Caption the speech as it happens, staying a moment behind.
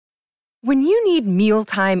When you need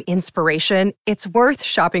mealtime inspiration, it's worth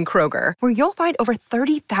shopping Kroger, where you'll find over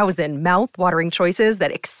 30,000 mouth-watering choices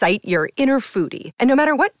that excite your inner foodie. And no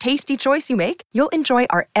matter what tasty choice you make, you'll enjoy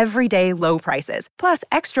our everyday low prices, plus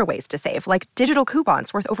extra ways to save, like digital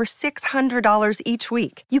coupons worth over $600 each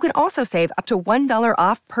week. You can also save up to $1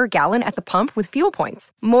 off per gallon at the pump with fuel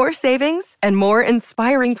points. More savings and more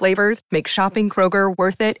inspiring flavors make shopping Kroger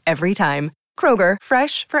worth it every time. Kroger,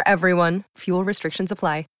 fresh for everyone. Fuel restrictions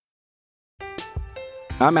apply.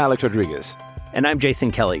 I'm Alex Rodriguez. And I'm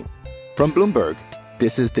Jason Kelly. From Bloomberg,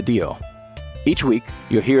 this is The Deal. Each week,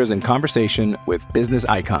 you'll hear us in conversation with business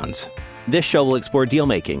icons. This show will explore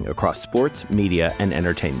deal-making across sports, media, and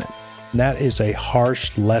entertainment. That is a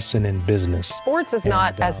harsh lesson in business. Sports is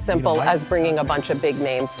not as simple as bringing a bunch of big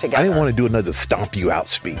names together. I didn't want to do another stomp you out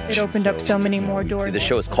speech. It opened up so many more doors. The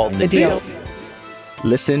show is called The Deal.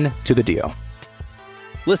 Listen to The Deal.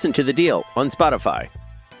 Listen to The Deal on Spotify.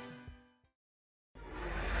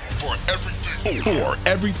 For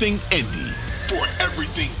everything indie, for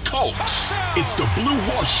everything Colts, it's the Blue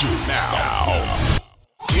Horseshoe now.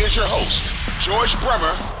 Here's your host, George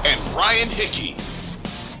Bremer and Ryan Hickey.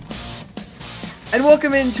 And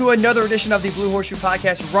welcome into another edition of the Blue Horseshoe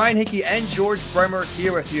Podcast. Ryan Hickey and George Bremer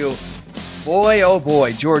here with you. Boy, oh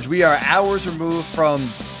boy, George, we are hours removed from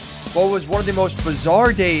what was one of the most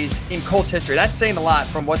bizarre days in Colts history. That's saying a lot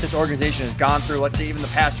from what this organization has gone through, let's say even the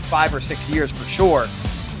past 5 or 6 years for sure.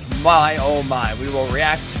 My, oh my. We will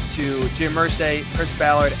react to Jim Irsay, Chris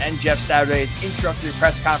Ballard, and Jeff Saturday's introductory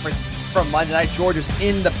press conference from Monday night. George is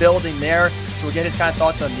in the building there, so we'll get his kind of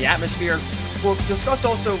thoughts on the atmosphere. We'll discuss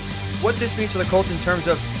also what this means for the Colts in terms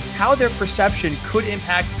of how their perception could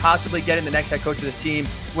impact possibly getting the next head coach of this team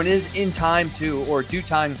when it is in time to, or due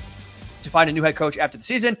time, to find a new head coach after the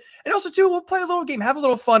season. And also, too, we'll play a little game, have a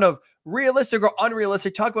little fun of realistic or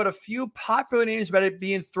unrealistic, talk about a few popular names about it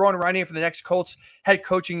being thrown around here for the next Colts head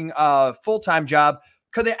coaching full-time job.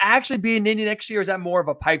 Could they actually be in Indy next year? Or is that more of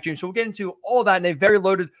a pipe dream? So we'll get into all that in a very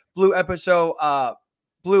loaded Blue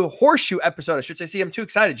Horseshoe episode, I should say. See, I'm too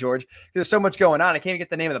excited, George, because there's so much going on. I can't even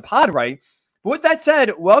get the name of the pod right. But with that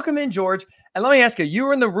said, welcome in, George. And let me ask you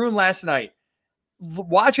were in the room last night.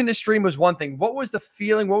 Watching the stream was one thing. What was the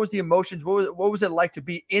feeling? What was the emotions? What was it like to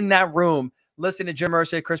be in that room listening to Jim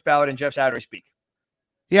Irsay, Chris Ballard, and Jeff Saturday speak?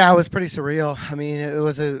 Yeah, it was pretty surreal. I mean, it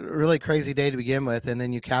was a really crazy day to begin with, and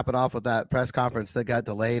then you cap it off with that press conference that got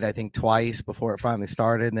delayed, I think, twice before it finally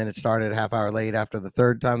started, and then it started a half hour late after the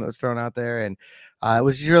third time that was thrown out there, and it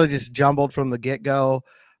was really just jumbled from the get-go.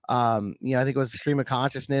 I think it was a stream of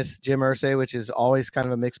consciousness, Jim Irsay, which is always kind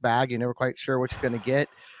of a mixed bag. You're never quite sure what you're going to get.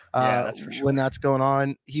 That's for sure. When that's going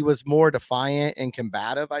on. He was more defiant and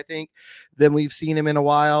combative, I think, than we've seen him in a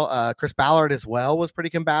while. Chris Ballard as well was pretty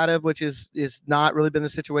combative, which is not really been the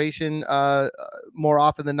situation more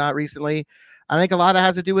often than not recently. I think a lot of it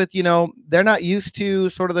has to do with, they're not used to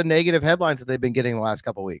sort of the negative headlines that they've been getting the last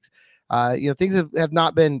couple of weeks. Things have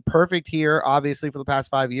not been perfect here, obviously, for the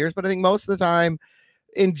past 5 years, but I think most of the time,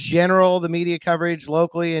 in general, the media coverage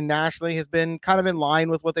locally and nationally has been kind of in line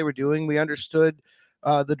with what they were doing. We understood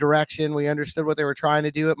the direction. We understood what they were trying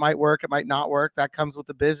to do. It might work. It might not work. That comes with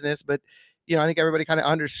the business. But, I think everybody kind of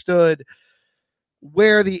understood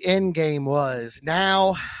where the end game was.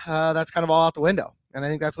 Now that's kind of all out the window. And I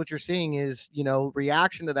think that's what you're seeing is,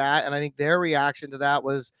 reaction to that. And I think their reaction to that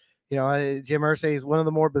was, Jim Irsay's one of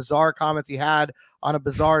the more bizarre comments he had on a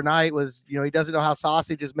bizarre night was, he doesn't know how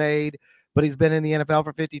sausage is made, but he's been in the NFL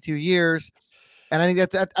for 52 years. And I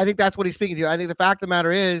think that's what he's speaking to. I think the fact of the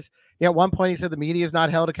matter is, at one point he said the media is not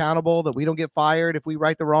held accountable, that we don't get fired if we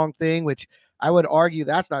write the wrong thing, which I would argue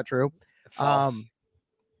that's not true. And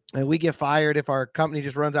we get fired if our company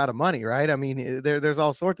just runs out of money, right? I mean, there's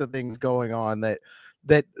all sorts of things going on that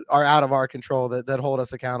are out of our control that hold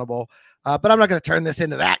us accountable. But I'm not going to turn this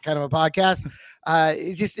into that kind of a podcast.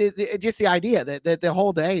 It's just the idea that the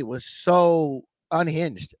whole day was so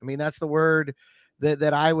unhinged. I mean, that's the word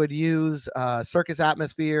that I would use, circus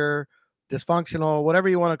atmosphere, dysfunctional, whatever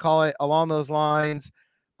you want to call it, along those lines.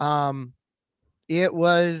 It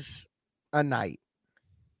was a night.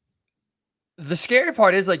 The scary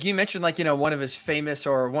part is, like you mentioned, one of his famous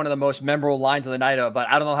or one of the most memorable lines of the night but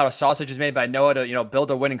I don't know how a sausage is made, but I know how to,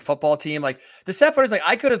 build a winning football team. Like the sad part is,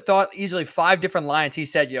 I could have thought easily 5 different lines. He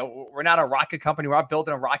said, we're not a rocket company. We're not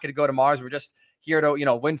building a rocket to go to Mars. We're just here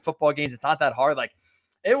to, win football games. It's not that hard. Like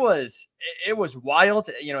it was wild.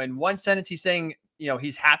 In one sentence, he's saying,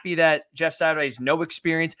 he's happy that Jeff Saturday has no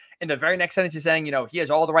experience. In the very next sentence, he's saying, he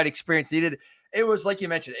has all the right experience needed. It was, like you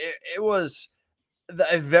mentioned, it was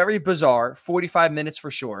a very bizarre 45 minutes for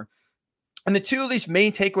sure. And the two at least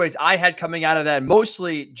main takeaways I had coming out of that,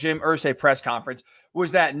 mostly Jim Irsay press conference,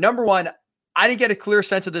 was that number one, I didn't get a clear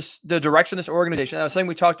sense of the direction of this organization. That was something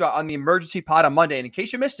we talked about on the emergency pod on Monday. And in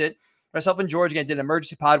case you missed it, myself and George again did an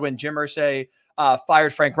emergency pod when Jim Irsay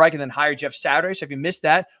fired Frank Reich and then hired Jeff Saturday. So if you missed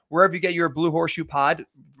that, wherever you get your Blue Horseshoe pod,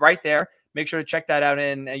 right there, make sure to check that out,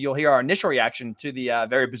 and you'll hear our initial reaction to the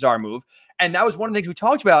very bizarre move. And that was one of the things we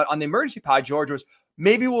talked about on the emergency pod, George, was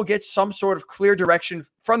maybe we'll get some sort of clear direction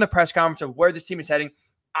from the press conference of where this team is heading.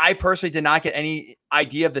 I personally did not get any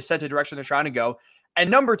idea of the sense of direction they're trying to go. And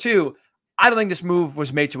number two, I don't think this move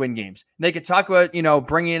was made to win games. They could talk about,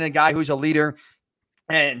 bringing in a guy who's a leader.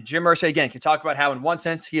 And Jim Irsay, again, can talk about how in one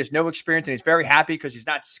sense he has no experience and he's very happy because he's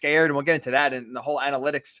not scared. And we'll get into that in the whole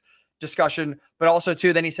analytics discussion. But also,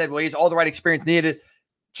 too, then he said, well, he has all the right experience needed.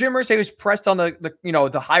 Jim Irsay was pressed on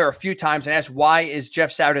the hire a few times and asked, why is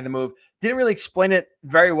Jeff Saturday the move? Didn't really explain it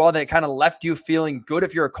very well. That it kind of left you feeling good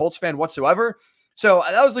if you're a Colts fan whatsoever. So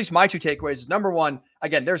that was at least my two takeaways. Number one,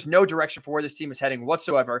 again, there's no direction for where this team is heading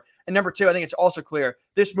whatsoever. And number two, I think it's also clear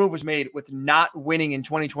this move was made with not winning in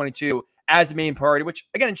 2022 as the main priority, which,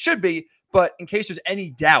 again, it should be. But in case there's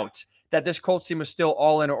any doubt that this Colts team is still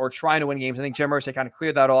all in or trying to win games, I think Jim Irsay kind of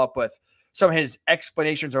cleared that all up with some of his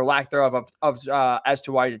explanations or lack thereof as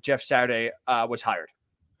to why Jeff Saturday was hired.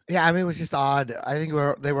 Yeah, I mean, it was just odd. I think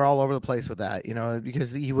they were all over the place with that,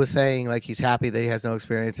 because he was saying like he's happy that he has no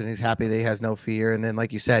experience and he's happy that he has no fear. And then,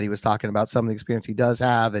 like you said, he was talking about some of the experience he does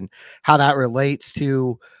have and how that relates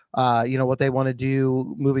to, what they want to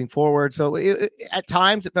do moving forward. So at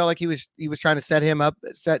times it felt like he was trying to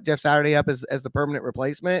set Jeff Saturday up as the permanent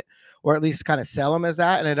replacement, or at least kind of sell him as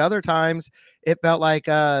that. And at other times it felt like,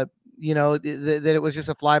 that it was just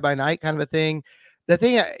a fly by night kind of a thing. The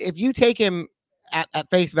thing, if you take him at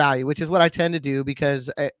face value, which is what I tend to do, because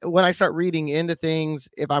when I start reading into things,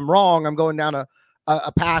 if I'm wrong, I'm going down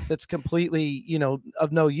a path that's completely,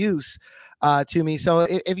 of no use to me. So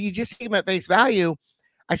if you just take him at face value,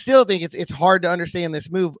 I still think it's hard to understand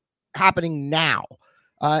this move happening now.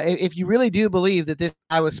 If you really do believe that this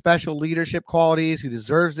guy with special leadership qualities, who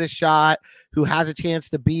deserves this shot, who has a chance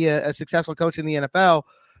to be a successful coach in the NFL,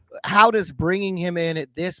 how does bringing him in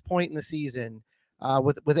at this point in the season,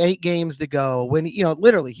 with 8 games to go, when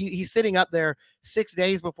literally he's sitting up there 6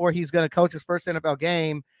 days before he's going to coach his first NFL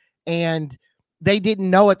game, and they didn't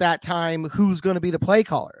know at that time who's going to be the play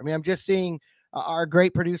caller. I mean, I'm just seeing our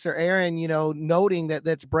great producer Aaron, noting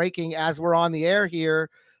that's breaking as we're on the air here,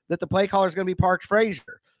 that the play caller is going to be Parks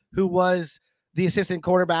Frazier, who was the assistant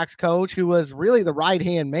quarterbacks coach, who was really the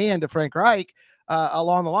right-hand man to Frank Reich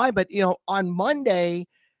along the line. But on Monday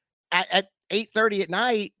at 8:30 at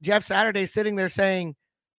night, Jeff Saturday sitting there saying,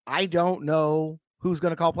 I don't know who's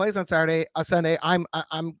going to call plays on Sunday. I'm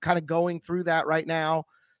kind of going through that right now,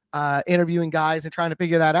 interviewing guys and trying to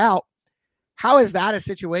figure that out. How is that a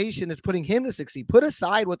situation that's putting him to succeed? Put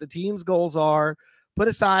aside what the team's goals are, put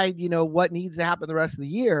aside, what needs to happen the rest of the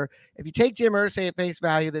year. If you take Jim Irsay at face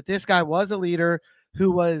value, that this guy was a leader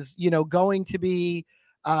who was, going to be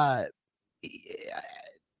a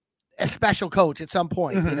special coach at some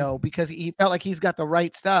point, because he felt like he's got the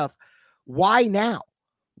right stuff. Why now?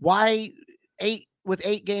 Why 8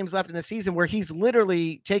 games left in the season, where he's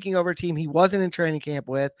literally taking over a team he wasn't in training camp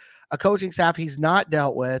with, a coaching staff he's not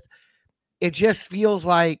dealt with? It just feels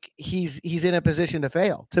like he's in a position to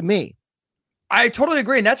fail, to me. I totally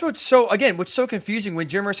agree. And that's what's so confusing when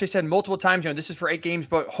Jim Irsay said multiple times, this is for 8 games,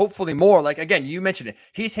 but hopefully more. Like, again, you mentioned it.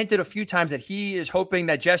 He's hinted a few times that he is hoping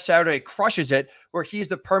that Jeff Saturday crushes it, where he's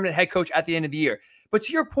the permanent head coach at the end of the year. But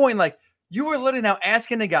to your point, like, you are literally now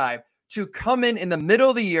asking a guy to come in the middle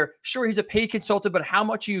of the year. Sure, he's a paid consultant, but how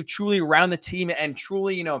much are you truly around the team and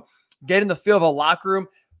truly, get in the feel of a locker room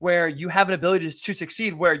where you have an ability to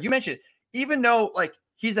succeed, where you mentioned, even though, like,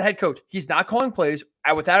 he's the head coach, he's not calling plays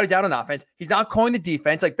without a doubt on offense. He's not calling the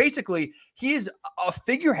defense. Like, basically, he is a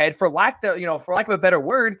figurehead, for lack of a better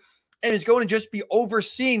word, and is going to just be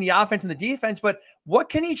overseeing the offense and the defense. But what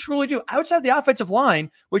can he truly do outside the offensive line,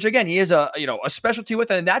 which, again, he is a specialty with,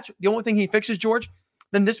 and that's the only thing he fixes, George?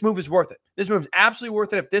 Then this move is worth it. This move is absolutely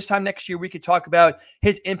worth it. If this time next year we could talk about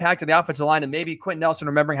his impact on the offensive line, and maybe Quentin Nelson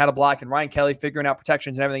remembering how to block, and Ryan Kelly figuring out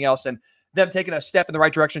protections and everything else, and them taking a step in the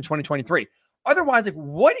right direction in 2023. Otherwise, like,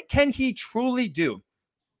 what can he truly do?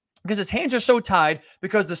 Because his hands are so tied,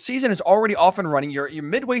 because the season is already off and running. You're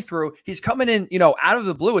midway through. He's coming in, out of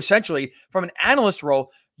the blue, essentially, from an analyst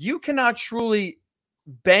role. You cannot truly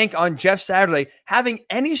bank on Jeff Saturday having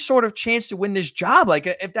any sort of chance to win this job. Like,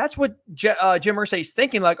 if that's what Jim Irsay is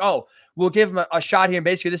thinking, like, oh, we'll give him a shot here, and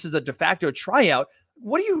basically this is a de facto tryout.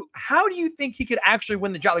 how do you think he could actually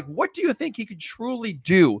win the job? Like, what do you think he could truly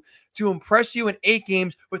do to impress you in 8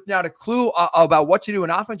 games with not a clue about what to do in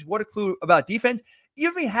offense, what a clue about defense?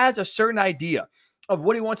 Even if he has a certain idea of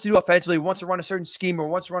what he wants to do offensively, wants to run a certain scheme or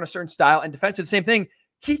wants to run a certain style, and defensive, the same thing,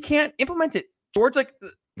 he can't implement it. George, like,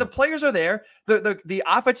 the players are there. The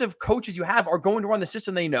offensive coaches you have are going to run the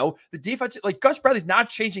system they know. The defense, like, Gus Bradley's not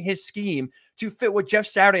changing his scheme to fit what Jeff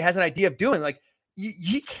Saturday has an idea of doing. Like,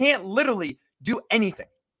 he can't literally do anything.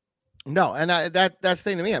 No, and that's the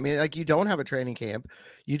thing to me. I mean, like, you don't have a training camp.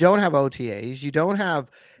 You don't have OTAs. You don't have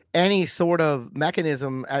any sort of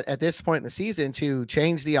mechanism at this point in the season to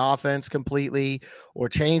change the offense completely or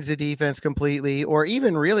change the defense completely or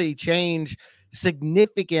even really change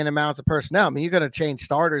significant amounts of personnel. I mean, you're going to change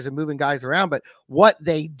starters and moving guys around, but what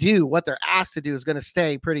they do, what they're asked to do is going to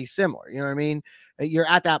stay pretty similar. You know what I mean? You're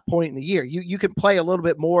at that point in the year. You can play a little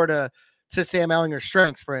bit more to Sam Ehlinger's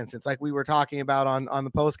strengths, for instance, like we were talking about on the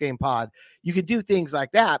post-game pod. You can do things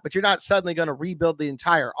like that, but you're not suddenly going to rebuild the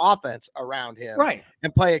entire offense around him, right,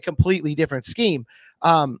 and play a completely different scheme.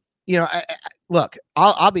 Look,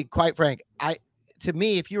 I'll be quite frank. To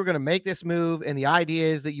me, if you were going to make this move and the idea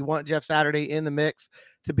is that you want Jeff Saturday in the mix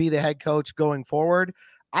to be the head coach going forward,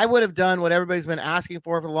 I would have done what everybody's been asking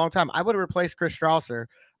for a long time. I would have replaced Chris Strausser.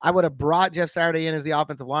 I would have brought Jeff Saturday in as the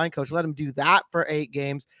offensive line coach, let him do that for 8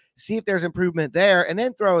 games, see if there's improvement there, and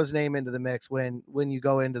then throw his name into the mix when you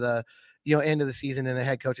go into the end of the season in a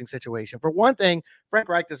head coaching situation. For one thing, Frank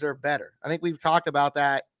Reich deserved better. I think we've talked about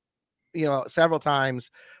that, several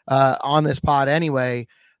times on this pod anyway.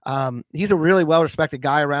 He's a really well-respected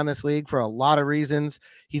guy around this league for a lot of reasons.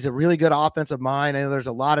 He's a really good offensive mind. I know there's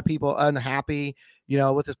a lot of people unhappy,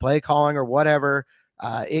 with his play calling or whatever.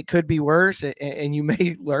 It could be worse, and you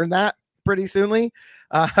may learn that pretty soonly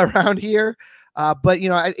around here. But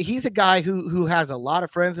he's a guy who has a lot of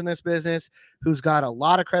friends in this business, who's got a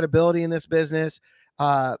lot of credibility in this business,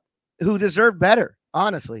 who deserved better,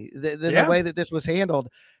 honestly, than the way that this was handled.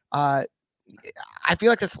 I feel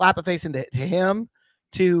like a slap of face into him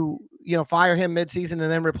to fire him midseason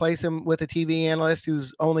and then replace him with a TV analyst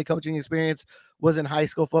whose only coaching experience was in high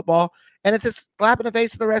school football. And it's a slap in the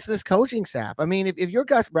face to the rest of this coaching staff. I mean, if you're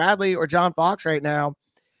Gus Bradley or John Fox right now,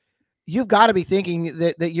 you've got to be thinking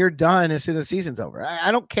that you're done as soon as the season's over.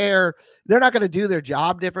 I don't care. They're not going to do their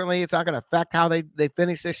job differently. It's not going to affect how they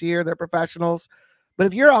finish this year. They're professionals. But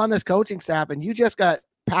if you're on this coaching staff and you just got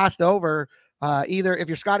passed over, either if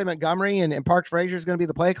you're Scotty Montgomery and Parks Frazier is going to be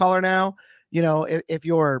the play caller now, if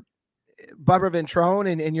you're Bubba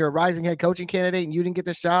Ventrone and you're a rising head coaching candidate and you didn't get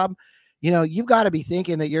this job, you've got to be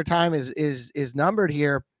thinking that your time is numbered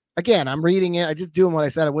here. Again, I'm reading it. I just doing what I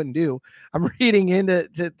said I wouldn't do. I'm reading into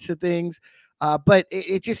things, but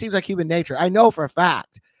it just seems like human nature. I know for a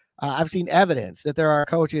fact, I've seen evidence that there are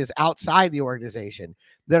coaches outside the organization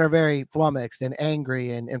that are very flummoxed and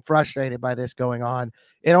angry and frustrated by this going on.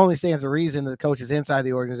 It only stands to reason that the coaches inside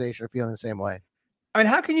the organization are feeling the same way. I mean,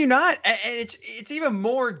 how can you not? And it's even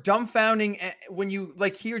more dumbfounding when you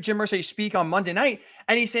hear Jim Irsay speak on Monday night,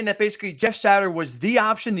 and he's saying that basically Jeff Saturday was the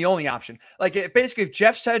option, the only option. Basically, if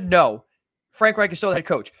Jeff said no, Frank Reich is still the head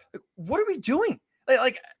coach. What are we doing?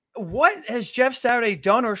 What has Jeff Saturday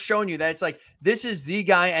done or shown you that it's this is the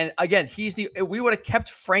guy? And again, we would have kept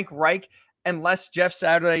Frank Reich unless Jeff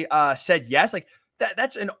Saturday said yes.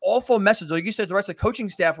 That's an awful message. Like you said, the rest of the coaching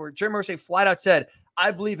staff, where Jim Irsay flat out said,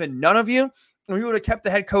 "I believe in none of you." And we would have kept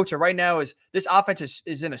the head coach. And right now this offense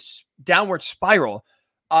is in a downward spiral.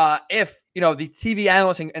 If the TV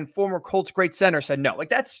analyst and former Colts great center said no,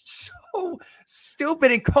 that's so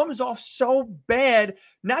stupid and comes off so bad,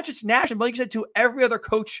 not just nationally, but like you said, to every other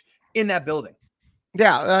coach in that building.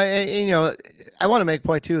 Yeah, I want to make a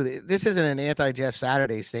point too. This isn't an anti-Jeff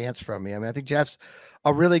Saturday stance from me. I mean, I think Jeff's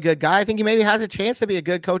a really good guy. I think he maybe has a chance to be a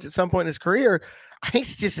good coach at some point in his career. I think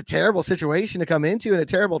it's just a terrible situation to come into and a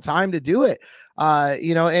terrible time to do it.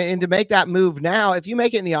 And to make that move now, if you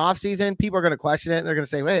make it in the offseason, people are going to question it and they're going to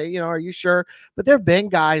say, hey, are you sure? But there have been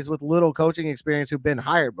guys with little coaching experience who've been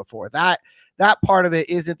hired before. That part of it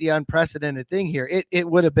isn't the unprecedented thing here. It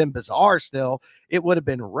would have been bizarre still. It would have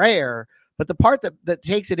been rare. But the part that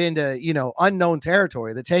takes it into, unknown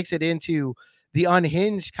territory, that takes it into the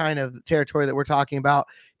unhinged kind of territory that we're talking about,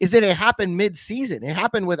 is that it happened mid-season. It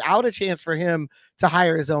happened without a chance for him to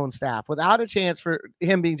hire his own staff, without a chance for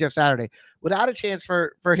him being Jeff Saturday, without a chance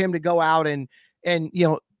for him to go out and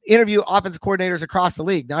interview offensive coordinators across the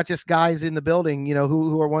league, not just guys in the building,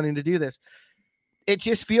 who are wanting to do this. It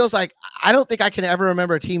just feels like, I don't think I can ever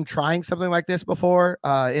remember a team trying something like this before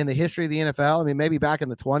in the history of the NFL. I mean, maybe back in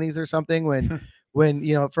the 20s or something when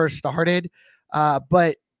it first started.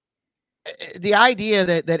 But the idea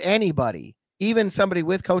that anybody even somebody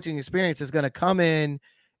with coaching experience is going to come in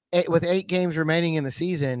with 8 games remaining in the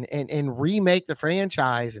season and remake the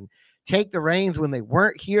franchise and take the reins when they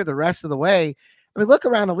weren't here the rest of the way. I mean, look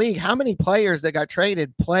around the league. How many players that got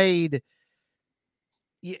traded played?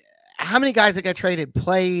 How many guys that got traded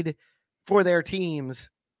played for their teams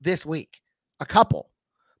this week? A couple,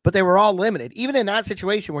 but they were all limited. Even in that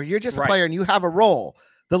situation where you're just a player and you have a role,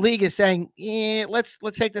 the league is saying, let's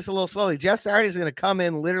take this a little slowly. Jeff Saturday is going to come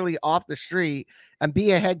in literally off the street and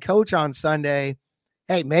be a head coach on Sunday.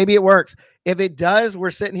 Hey, maybe it works. If it does, we're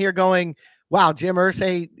sitting here going, wow, Jim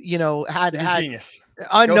Irsay, had genius,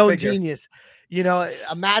 unknown genius,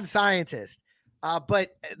 a mad scientist.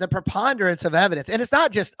 But the preponderance of evidence, and it's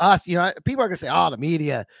not just us, people are going to say, oh, the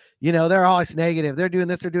media, they're always negative. They're doing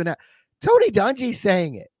this, they're doing that. Tony Dungy's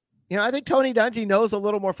saying it. I think Tony Dungy knows a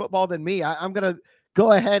little more football than me. I'm going to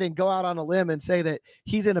go ahead and go out on a limb and say that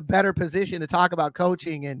he's in a better position to talk about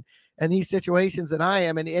coaching and these situations than I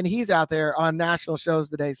am. And he's out there on national shows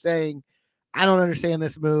today saying, I don't understand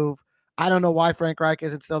this move. I don't know why Frank Reich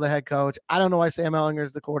isn't still the head coach. I don't know why Sam Ehlinger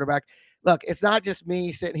is the quarterback. Look, it's not just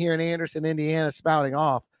me sitting here in Anderson, Indiana, spouting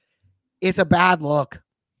off. It's a bad look.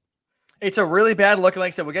 It's a really bad look. And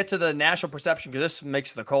like I said, we'll get to the national perception because this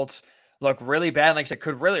makes the Colts look really bad. Like I said,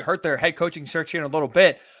 could really hurt their head coaching search here in a little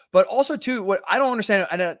bit. But also, too, what I don't understand,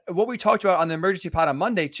 and what we talked about on the emergency pod on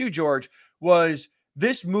Monday, too, George, was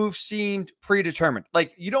this move seemed predetermined.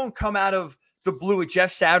 Like, you don't come out of the blue with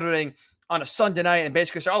Jeff Saturday on a Sunday night and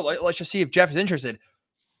basically say, oh, let's just see if Jeff is interested.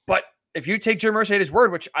 But if you take Jim Irsay at his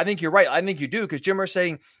word, which I think you're right, I think you do, because Jim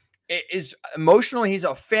Irsay is emotional. He's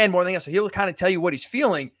a fan more than anything else, so he'll kind of tell you what he's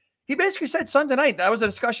feeling. He basically said Sunday night, that was a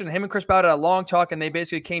discussion. Him and Chris Ballard had a long talk, and they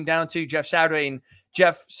basically came down to Jeff Saturday, and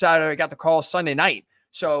Jeff Saturday got the call Sunday night.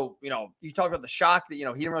 So, you talk about the shock that, he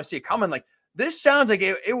didn't really see it coming. Like, this sounds like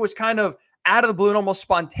it was kind of out of the blue and almost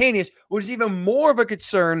spontaneous, which is even more of a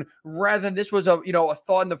concern rather than this was a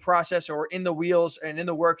thought in the process or in the wheels and in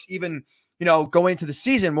the works, even, going into the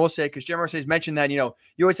season, we'll say, because Jim Irsay has mentioned that, you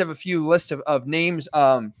always have a few lists of names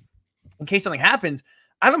in case something happens.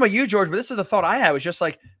 I don't know about you, George, but this is the thought I had, was just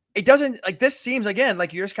like, it doesn't, like, this seems, again,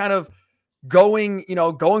 like you're just kind of going,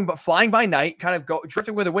 but flying by night, kind of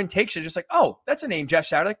drifting where the wind takes you, just like, oh, that's a name, Jeff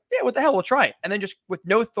Saturday. Like, yeah, what the hell, we'll try it. And then just with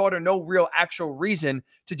no thought or no real actual reason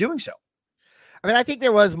to doing so. I mean, I think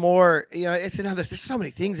there was more, there's so many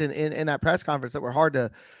things in that press conference that were hard to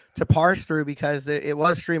parse through because it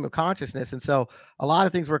was stream of consciousness. And so a lot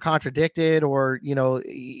of things were contradicted or,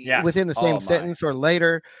 within the same sentence or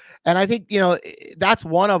later. And I think, that's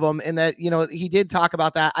one of them. And that, he did talk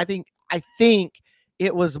about that. I think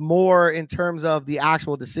it was more in terms of the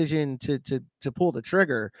actual decision to pull the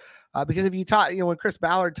trigger. Because if you talk, when Chris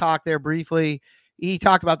Ballard talked there briefly, he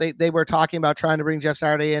talked about they were talking about trying to bring Jeff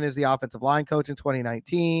Saturday in as the offensive line coach in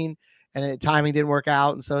 2019, and timing didn't work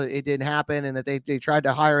out, and so it didn't happen, and that they tried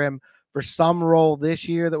to hire him for some role this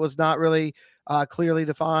year that was not really clearly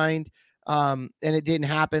defined, and it didn't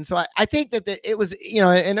happen. So I think that it was,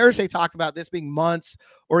 and Irsay talked about this being months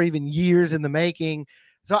or even years in the making.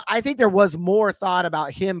 So I think there was more thought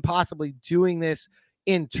about him possibly doing this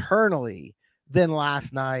internally than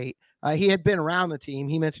last night. He had been around the team.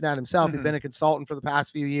 He mentioned that himself. Mm-hmm. He'd been a consultant for the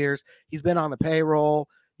past few years. He's been on the payroll.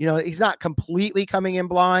 He's not completely coming in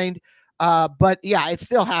blind. But yeah, it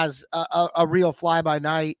still has a real fly by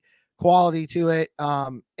night quality to it.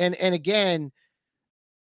 And again,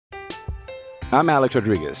 I'm Alex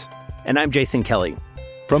Rodriguez. And I'm Jason Kelly.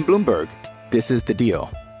 From Bloomberg, this is The Deal.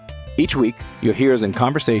 Each week, you'll hear us in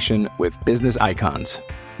conversation with business icons.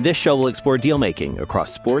 This show will explore deal-making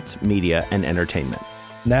across sports, media, and entertainment.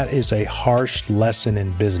 That is a harsh lesson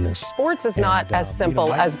in business. Sports is not as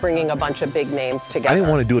simple as bringing a bunch of big names together. I didn't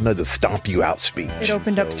want to do another stomp you out speech. It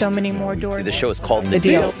opened up so many more doors. The show is called The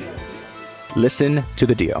Deal. Listen to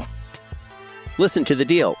The Deal. Listen to The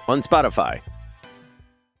Deal on Spotify.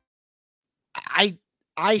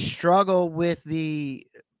 I struggle with the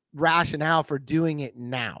rationale for doing it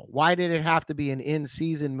now. Why did it have to be an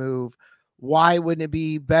in-season move? Why wouldn't it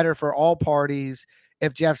be better for all parties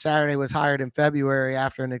if Jeff Saturday was hired in February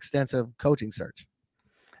after an extensive coaching search?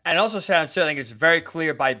 And also sounds, I think it's very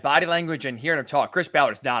clear by body language and hearing him talk, Chris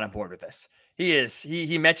Ballard is not on board with this.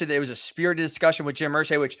 He mentioned that it was a spirited discussion with Jim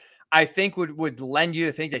Irsay, which I think would lend you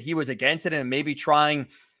to think that he was against it and maybe trying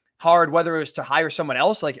hard, whether it was to hire someone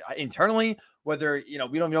else, like internally, whether,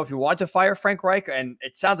 we don't know if he wanted to fire Frank Reich. And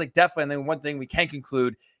it sounds like definitely, and then one thing we can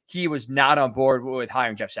conclude, he was not on board with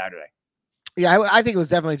hiring Jeff Saturday. Yeah, I think it was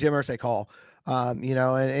definitely Jim Irsay call. And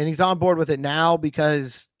he's on board with it now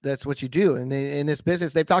because that's what you do. And in this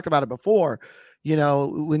business, they've talked about it before.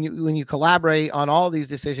 When you collaborate on all these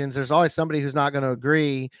decisions, there's always somebody who's not going to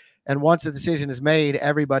agree. And once the decision is made,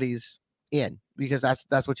 everybody's in, because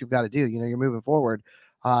that's what you've got to do. You're moving forward.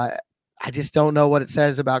 I just don't know what it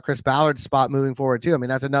says about Chris Ballard's spot moving forward too. I mean,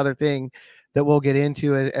 that's another thing that we'll get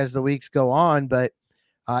into as the weeks go on. But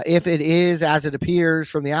if it is, as it appears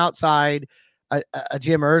from the outside, a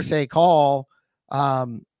Jim Irsay call,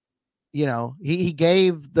 he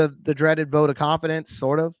gave the dreaded vote of confidence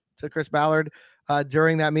sort of to Chris Ballard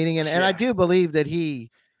during that meeting. And I do believe that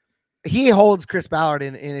he holds Chris Ballard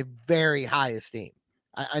in a very high esteem.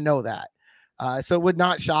 I know that. So it would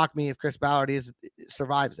not shock me if Chris Ballard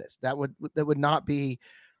survives this. That would not be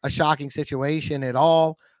a shocking situation at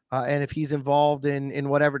all. And if he's involved in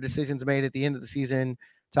whatever decisions made at the end of the season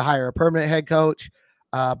to hire a permanent head coach,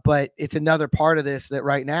 but it's another part of this that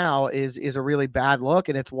right now is a really bad look.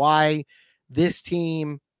 And it's why this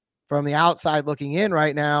team from the outside looking in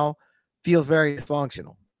right now feels very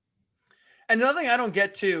dysfunctional. And another thing I don't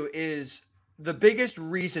get to is the biggest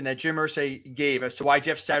reason that Jim Irsay gave as to why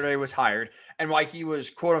Jeff Saturday was hired and why he was,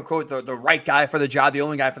 quote unquote, the right guy for the job, the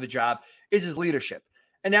only guy for the job, is his leadership.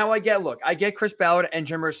 And now I get Chris Ballard and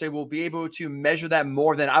Jim Irsay will be able to measure that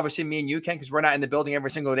more than obviously me and you can, because we're not in the building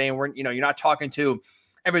every single day, and you're not talking to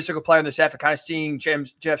every single player on the staff and kind of seeing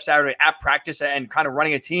Jeff Saturday at practice and kind of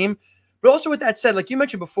running a team. But also with that said, like you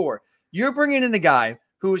mentioned before, you're bringing in a guy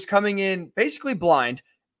who is coming in basically blind,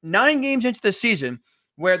 9 games into the season,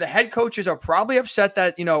 where the head coaches are probably upset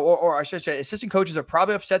that, or I should say assistant coaches are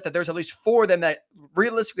probably upset that there's at least 4 of them that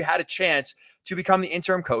realistically had a chance to become the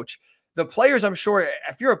interim coach. The players, I'm sure,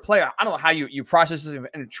 if you're a player, I don't know how you process this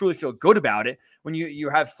and truly feel good about it when you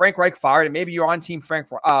have Frank Reich fired, and maybe you're on team fire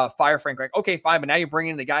Frank Reich. Okay, fine, but now you're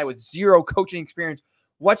bringing in the guy with 0 coaching experience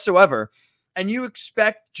whatsoever, and you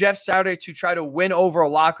expect Jeff Saturday to try to win over a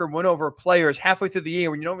locker, win over players halfway through the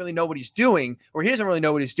year when you don't really know what he's doing, or he doesn't really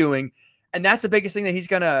know what he's doing. And that's the biggest thing that he's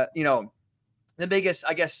going to, the biggest,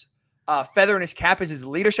 I guess, feather in his cap is his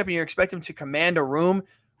leadership. And you expect him to command a room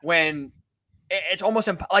when it's almost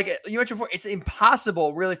like you mentioned before, it's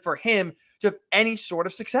impossible really for him to have any sort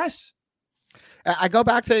of success. I go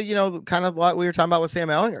back to, kind of what we were talking about with Sam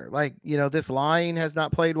Ehlinger. Like, this line has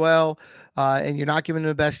not played well, and you're not giving him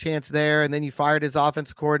the best chance there. And then you fired his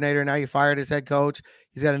offensive coordinator. Now you fired his head coach.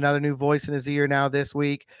 He's got another new voice in his ear now this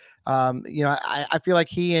week. I feel like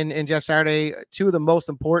he and Jeff Saturday, 2 of the most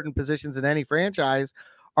important positions in any franchise,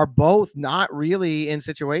 are both not really in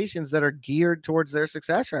situations that are geared towards their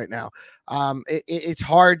success right now. It's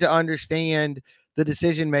hard to understand the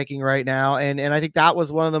decision-making right now. And I think that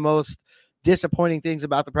was one of the most disappointing things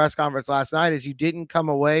about the press conference last night, is you didn't come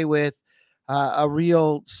away with a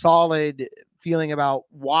real solid feeling about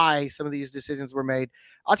why some of these decisions were made.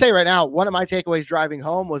 I'll tell you right now, one of my takeaways driving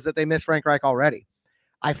home was that they missed Frank Reich already.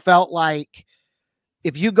 I felt like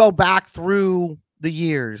if you go back through the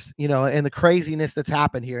years, and the craziness that's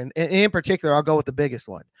happened here, and in particular, I'll go with the biggest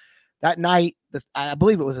one. That night, I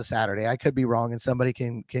believe it was a Saturday. I could be wrong, and somebody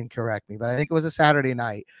can correct me, but I think it was a Saturday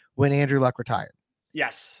night when Andrew Luck retired.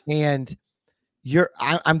 Yes. And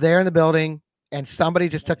I'm there in the building, and somebody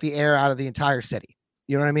just took the air out of the entire city.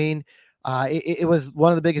 You know what I mean? It was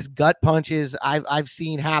one of the biggest gut punches I've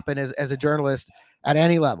seen happen as a journalist at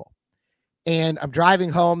any level. And I'm driving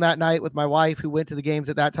home that night with my wife, who went to the games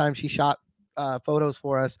at that time. She shot photos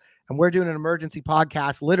for us, and we're doing an emergency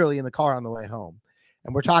podcast literally in the car on the way home.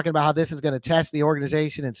 And we're talking about how this is going to test the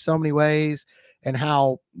organization in so many ways, and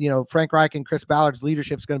how, Frank Reich and Chris Ballard's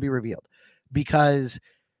leadership is going to be revealed, because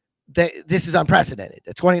this is unprecedented.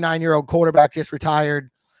 A 29-year-old quarterback just retired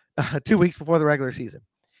 2 weeks before the regular season.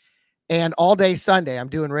 And all day Sunday, I'm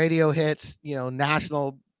doing radio hits,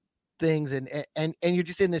 national things, and you're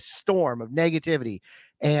just in this storm of negativity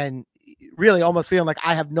and really almost feeling like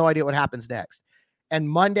I have no idea what happens next. And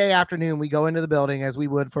Monday afternoon, we go into the building as we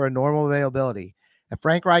would for a normal availability, and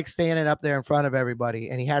Frank Reich standing up there in front of everybody,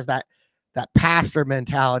 and he has that pastor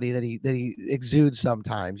mentality that he exudes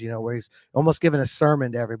sometimes, where he's almost giving a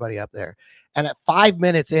sermon to everybody up there. And at 5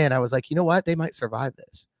 minutes in, I was like, you know what? They might survive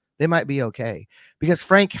this. They might be okay, because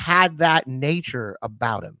Frank had that nature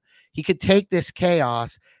about him. He could take this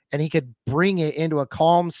chaos and he could bring it into a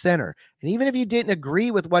calm center. And even if you didn't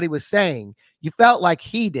agree with what he was saying, you felt like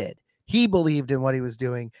he did. He believed in what he was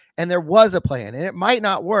doing, and there was a plan, and it might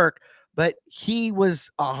not work, but he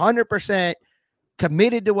was 100%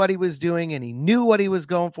 committed to what he was doing, and he knew what he was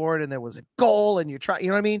going for, and there was a goal, and you know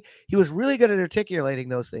what I mean? He was really good at articulating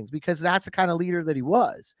those things, because that's the kind of leader that he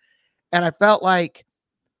was. And I felt like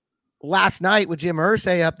last night with Jim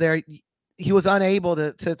Irsay up there, he was unable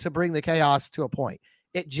to bring the chaos to a point.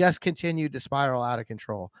 It just continued to spiral out of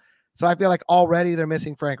control. So I feel like already they're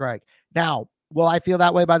missing Frank Reich. Now, will I feel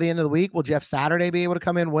that way by the end of the week? Will Jeff Saturday be able to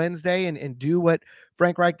come in Wednesday and do what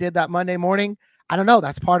Frank Reich did that Monday morning? I don't know.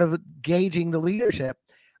 That's part of gauging the leadership.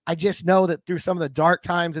 I just know that through some of the dark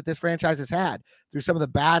times that this franchise has had, through some of the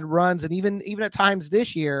bad runs, and even at times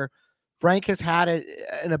this year, Frank has had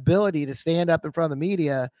an ability to stand up in front of the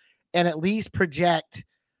media and at least project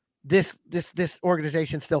this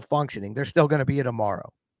organization still functioning. They're still going to be a tomorrow.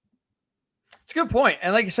 It's a good point.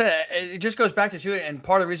 And like you said, it just goes back to it. And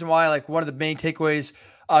part of the reason why, like, one of the main takeaways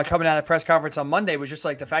coming out of the press conference on Monday was just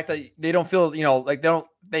like the fact that they don't feel, like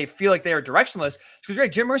they feel like they are directionless. Because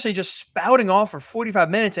right, Jim Irsay just spouting off for 45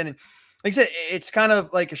 minutes. And like I said, it's kind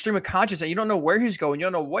of like a stream of consciousness that you don't know where he's going. You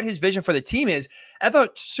don't know what his vision for the team is. And I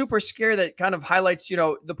thought super scary that kind of highlights,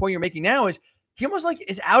 the point you're making now is he almost like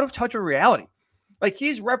is out of touch with reality. Like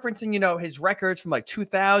he's referencing, his records from like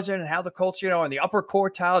 2000 and how the Colts, in the upper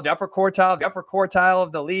quartile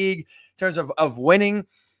of the league in terms of winning.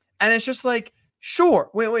 And it's just like,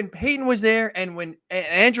 sure, when Peyton was there and when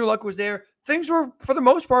Andrew Luck was there, things were, for the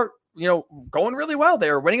most part, going really well.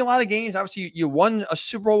 They were winning a lot of games. Obviously, you won a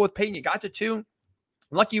Super Bowl with Peyton. You got to 2.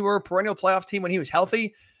 Lucky you were a perennial playoff team when he was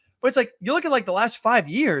healthy. But it's like, you look at like the last 5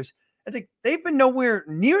 years, I think they've been nowhere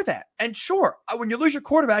near that. And sure, when you lose your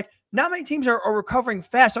quarterback, not many teams are recovering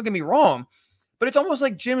fast. Don't get me wrong. But it's almost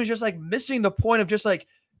like Jim is just like missing the point of just like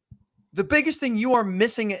the biggest thing you are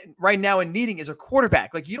missing right now and needing is a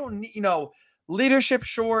quarterback. Like you don't need, leadership,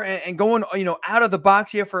 sure, and going, out of the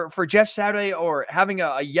box here for Jeff Saturday or having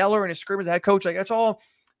a yeller and a screamer as a head coach. Like that's all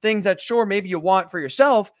things that sure, maybe you want for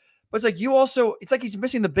yourself. But it's like it's like he's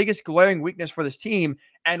missing the biggest glaring weakness for this team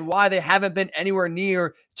and why they haven't been anywhere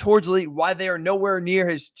near towards the league, why they are nowhere near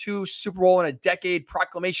his 2 Super Bowl in a decade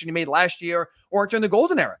proclamation he made last year or during the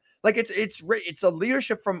golden era. Like it's a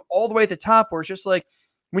leadership from all the way at the top where it's just like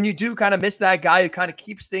when you do kind of miss that guy who kind of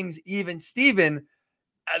keeps things even, Steven,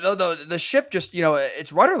 the ship just,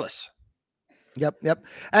 it's rudderless. Yep.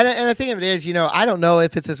 And the thing of it is, I don't know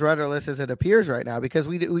if it's as rudderless as it appears right now because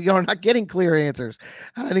we are not getting clear answers.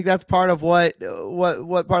 And I think that's part of what part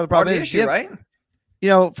of the problem is, issue, right?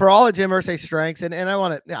 For all of Jim Irsay's strengths, and I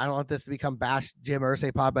don't want this to become bash Jim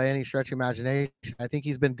Irsay pod by any stretch of imagination. I think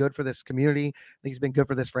he's been good for this community. I think he's been good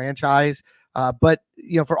for this franchise. But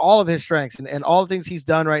for all of his strengths and all the things he's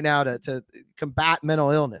done right now to combat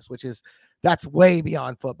mental illness, that's way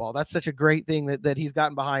beyond football. That's such a great thing that he's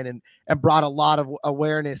gotten behind and brought a lot of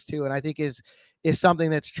awareness to, and I think is something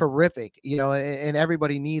that's terrific, and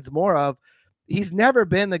everybody needs more of. He's never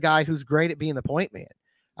been the guy who's great at being the point man.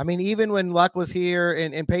 I mean, even when Luck was here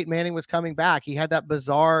and Peyton Manning was coming back, he had that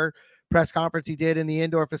bizarre press conference he did in the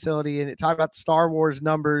indoor facility, and it talked about Star Wars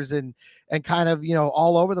numbers and kind of,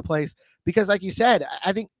 all over the place. Because like you said,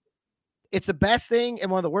 I think it's the best thing and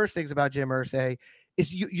one of the worst things about Jim Irsay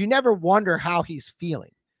is you never wonder how he's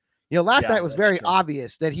feeling. Last night was very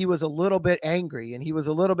obvious that he was a little bit angry and he was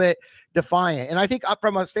a little bit defiant. And I think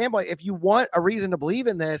from a standpoint, if you want a reason to believe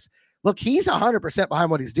in this, look, he's 100% behind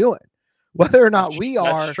what he's doing. Whether or not we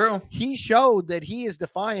are, true. He showed that he is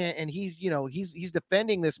defiant and he's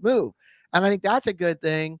defending this move. And I think that's a good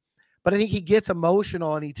thing. But I think he gets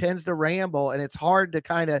emotional and he tends to ramble, and it's hard to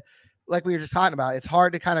kind of, like we were just talking about, it's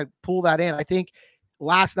hard to kind of pull that in. I think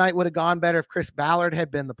last night would have gone better if Chris Ballard had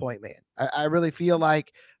been the point man. I really feel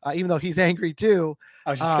like, even though he's angry too,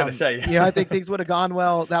 I was just going to say, I think things would have gone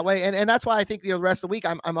well that way. And that's why I think, the rest of the week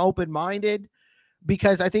I'm open-minded,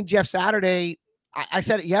 because I think Jeff Saturday, I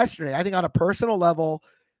said it yesterday, I think on a personal level,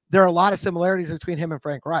 there are a lot of similarities between him and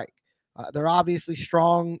Frank Reich. They're obviously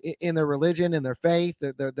strong in their religion and their faith.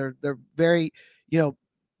 They're very,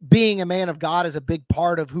 being a man of God is a big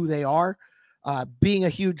part of who they are. Being a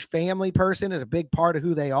huge family person is a big part of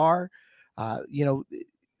who they are.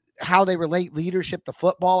 How they relate leadership to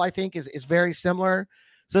football, I think is very similar.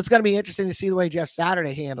 So it's going to be interesting to see the way Jeff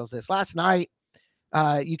Saturday handles this. Last night,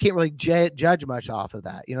 you can't really judge much off of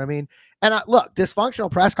that. You know what I mean? And look,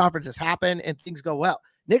 dysfunctional press conferences happen and things go well.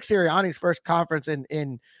 Nick Sirianni's first conference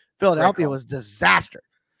in Philadelphia was disaster.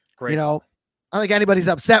 Great. I don't think anybody's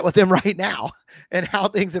upset with him right now and how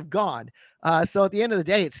things have gone. So at the end of the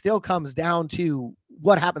day, it still comes down to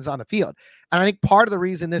what happens on the field. And I think part of the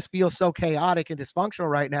reason this feels so chaotic and dysfunctional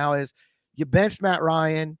right now is you benched Matt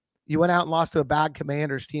Ryan. You went out and lost to a bad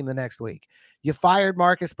Commanders team the next week. You fired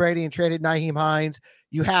Marcus Brady and traded Nyheim Hines.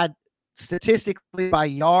 You had, statistically by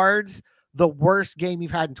yards, the worst game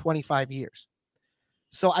you've had in 25 years.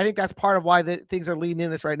 So I think that's part of why things are leading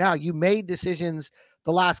in this right now. You made decisions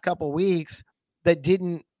the last couple of weeks that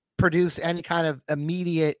didn't produce any kind of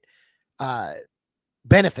immediate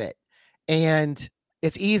benefit. And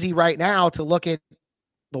it's easy right now to look at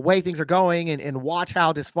the way things are going and watch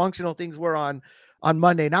how dysfunctional things were on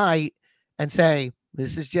Monday night and say,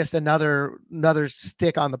 this is just another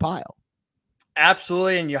stick on the pile.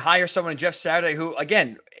 Absolutely. And you hire someone, Jeff Saturday, who,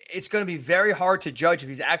 again, it's going to be very hard to judge if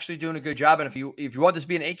he's actually doing a good job. And if you want this to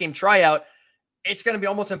be an 8-game tryout, it's going to be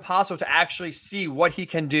almost impossible to actually see what he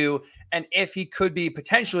can do and if he could be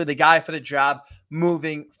potentially the guy for the job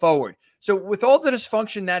moving forward. So with all the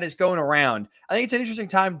dysfunction that is going around, I think it's an interesting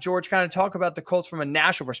time, George, kind of talk about the Colts from a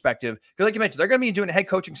national perspective. Because like you mentioned, they're going to be doing a head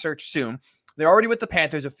coaching search soon. They're already with the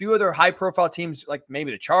Panthers. A few other high-profile teams, like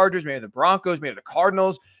maybe the Chargers, maybe the Broncos, maybe the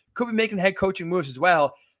Cardinals, could be making head coaching moves as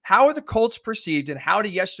well. How are the Colts perceived, and how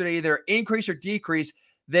did yesterday either increase or decrease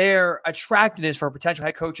their attractiveness for potential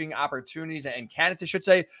head coaching opportunities and candidates, I should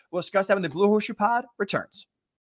say? We'll discuss that when the Blue Horseshoe Pod returns.